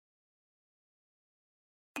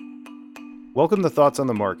Welcome to Thoughts on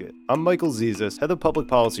the Market. I'm Michael Zezas, Head of Public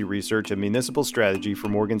Policy Research and Municipal Strategy for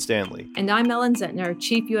Morgan Stanley. And I'm Ellen Zentner,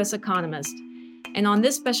 Chief U.S. Economist. And on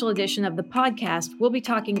this special edition of the podcast, we'll be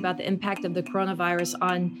talking about the impact of the coronavirus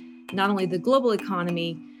on not only the global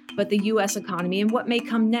economy, but the U.S. economy and what may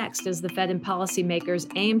come next as the Fed and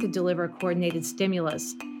policymakers aim to deliver a coordinated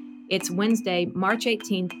stimulus. It's Wednesday, March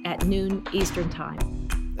 18th at noon Eastern Time.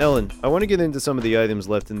 Ellen, I want to get into some of the items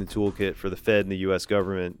left in the toolkit for the Fed and the U.S.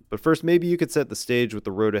 government, but first, maybe you could set the stage with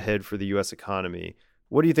the road ahead for the U.S. economy.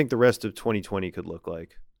 What do you think the rest of 2020 could look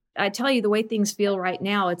like? I tell you, the way things feel right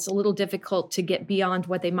now, it's a little difficult to get beyond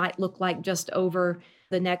what they might look like just over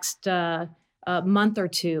the next month or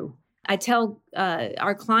two. I tell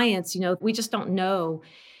our clients, we just don't know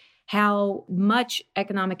how much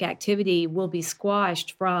economic activity will be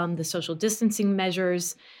squashed from the social distancing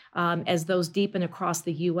measures as those deepen across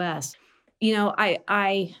the U.S.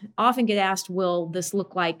 I often get asked, will this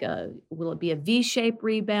look like will it be a V-shaped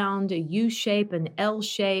rebound, a U-shape, an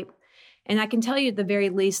L-shape? And I can tell you at the very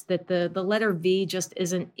least that the letter V just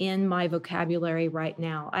isn't in my vocabulary right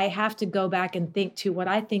now. I have to go back and think to what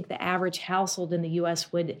I think the average household in the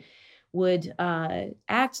U.S. would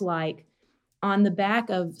act like on the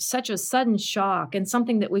back of such a sudden shock and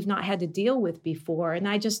something that we've not had to deal with before. And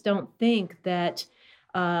I just don't think that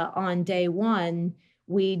on day one,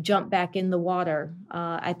 we jump back in the water.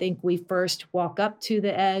 I think we first walk up to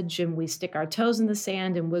the edge and we stick our toes in the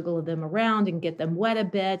sand and wiggle them around and get them wet a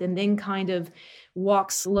bit and then kind of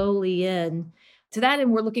walk slowly in to that.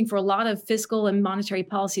 And we're looking for a lot of fiscal and monetary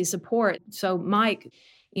policy support. So, Mike,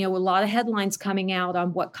 a lot of headlines coming out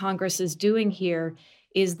on what Congress is doing here.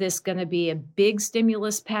 Is this going to be a big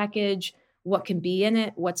stimulus package? What can be in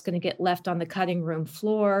it? What's going to get left on the cutting room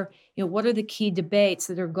floor? What are the key debates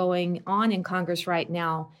that are going on in Congress right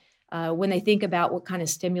now when they think about what kind of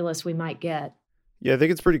stimulus we might get? Yeah, I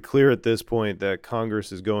think it's pretty clear at this point that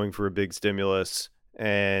Congress is going for a big stimulus.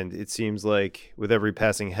 And it seems like with every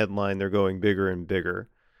passing headline, they're going bigger and bigger.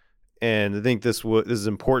 And I think this is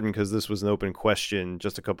important because this was an open question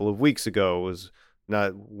just a couple of weeks ago. It was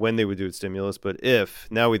not when they would do stimulus, but if.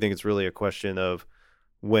 Now we think it's really a question of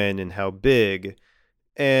when and how big.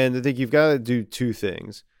 And I think you've got to do two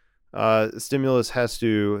things. Stimulus has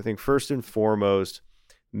to, I think, first and foremost,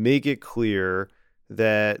 make it clear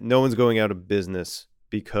that no one's going out of business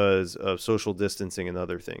because of social distancing and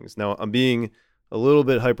other things. Now, I'm being a little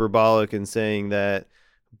bit hyperbolic in saying that,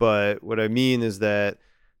 but what I mean is that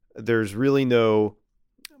there's really no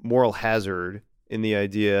moral hazard in the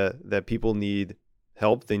idea that people need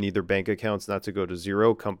help. They need their bank accounts not to go to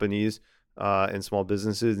zero. Companies and small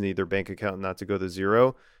businesses need their bank account not to go to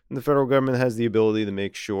zero. And the federal government has the ability to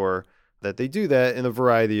make sure that they do that in a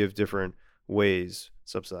variety of different ways.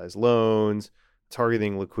 Subsidized loans,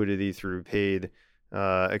 targeting liquidity through paid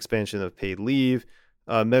expansion of paid leave,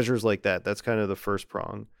 measures like that. That's kind of the first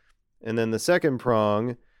prong. And then the second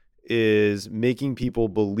prong is making people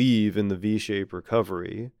believe in the V-shaped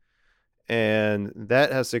recovery. And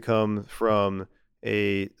that has to come from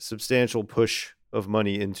a substantial push of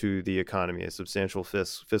money into the economy, a substantial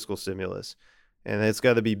fiscal stimulus. And it's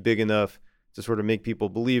got to be big enough to sort of make people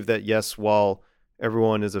believe that, yes, while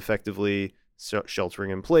everyone is effectively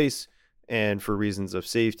sheltering in place and for reasons of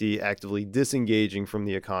safety, actively disengaging from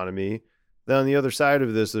the economy, then on the other side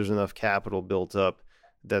of this, there's enough capital built up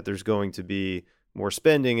that there's going to be more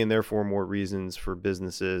spending and therefore more reasons for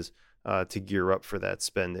businesses to gear up for that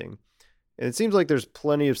spending. And it seems like there's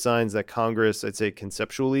plenty of signs that Congress, I'd say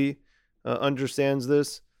conceptually, understands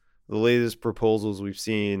this. The latest proposals we've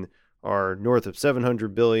seen are north of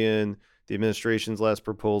 $700 billion. The administration's last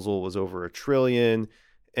proposal was over $1 trillion.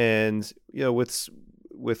 And,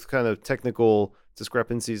 with kind of technical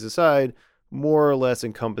discrepancies aside, more or less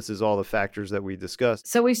encompasses all the factors that we discussed.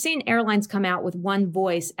 So we've seen airlines come out with one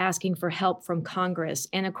voice asking for help from Congress.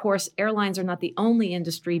 And of course, airlines are not the only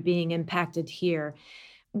industry being impacted here.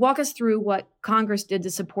 Walk us through what Congress did to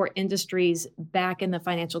support industries back in the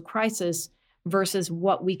financial crisis versus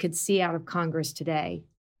what we could see out of Congress today.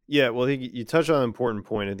 Yeah, well, I think you touched on an important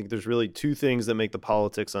point. I think there's really two things that make the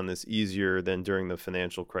politics on this easier than during the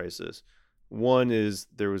financial crisis. One is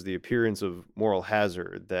there was the appearance of moral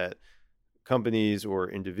hazard that companies or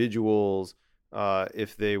individuals,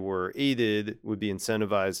 if they were aided, would be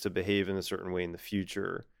incentivized to behave in a certain way in the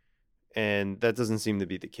future. And that doesn't seem to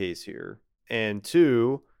be the case here. And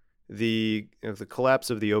two, the collapse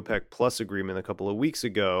of the OPEC Plus agreement a couple of weeks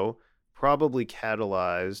ago probably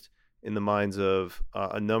catalyzed in the minds of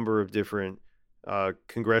a number of different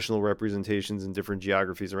congressional representations in different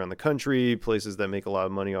geographies around the country, places that make a lot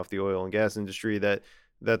of money off the oil and gas industry, that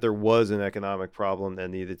that there was an economic problem that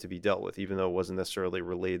needed to be dealt with, even though it wasn't necessarily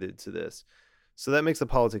related to this. So that makes the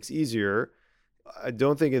politics easier. I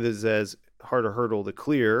don't think it is as hard a hurdle to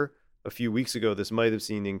clear. A few weeks ago, this might have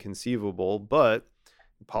seemed inconceivable, but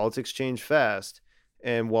politics change fast.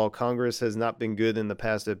 And while Congress has not been good in the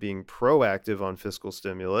past at being proactive on fiscal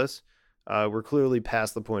stimulus, we're clearly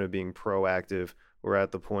past the point of being proactive. We're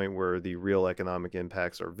at the point where the real economic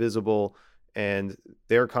impacts are visible. And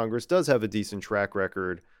their Congress does have a decent track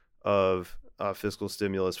record of fiscal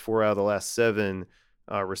stimulus. 4 out of the last 7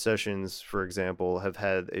 recessions, for example, have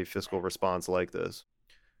had a fiscal response like this.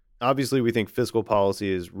 Obviously, we think fiscal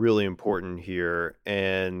policy is really important here,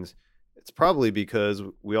 and it's probably because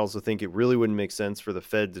we also think it really wouldn't make sense for the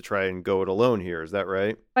Fed to try and go it alone here. Is that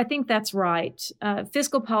right? I think that's right.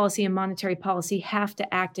 Fiscal policy and monetary policy have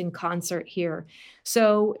to act in concert here.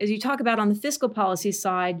 So, as you talk about on the fiscal policy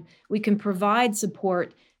side, we can provide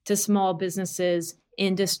support to small businesses,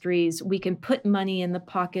 industries. We can put money in the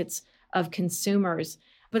pockets of consumers.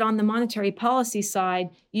 But on the monetary policy side,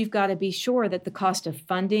 you've got to be sure that the cost of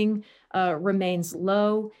funding remains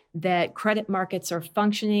low, that credit markets are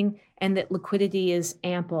functioning, and that liquidity is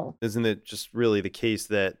ample. Isn't it just really the case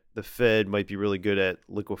that the Fed might be really good at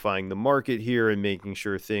liquefying the market here and making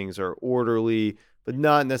sure things are orderly, but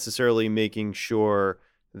not necessarily making sure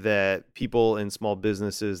that people and small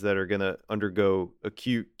businesses that are going to undergo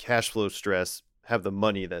acute cash flow stress have the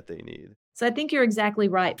money that they need? So I think you're exactly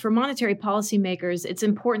right. For monetary policymakers, it's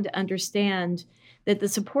important to understand that the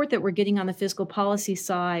support that we're getting on the fiscal policy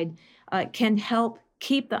side can help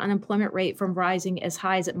keep the unemployment rate from rising as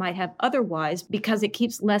high as it might have otherwise, because it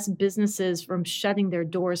keeps less businesses from shutting their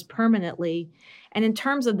doors permanently. And in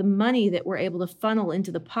terms of the money that we're able to funnel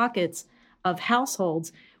into the pockets of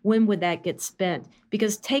households, when would that get spent?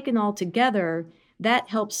 Because taken all together, that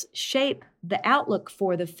helps shape the outlook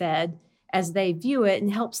for the Fed as they view it,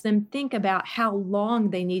 and helps them think about how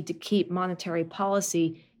long they need to keep monetary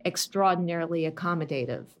policy extraordinarily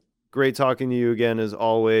accommodative. Great talking to you again, as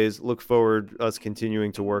always. Look forward to us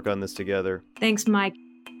continuing to work on this together. Thanks, Mike.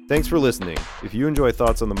 Thanks for listening. If you enjoy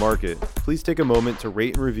Thoughts on the Market, please take a moment to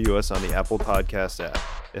rate and review us on the Apple Podcast app.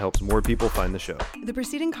 It helps more people find the show. The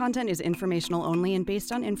preceding content is informational only and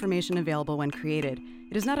based on information available when created.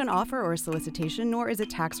 It is not an offer or a solicitation, nor is it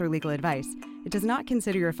tax or legal advice. It does not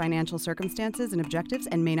consider your financial circumstances and objectives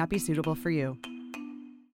and may not be suitable for you.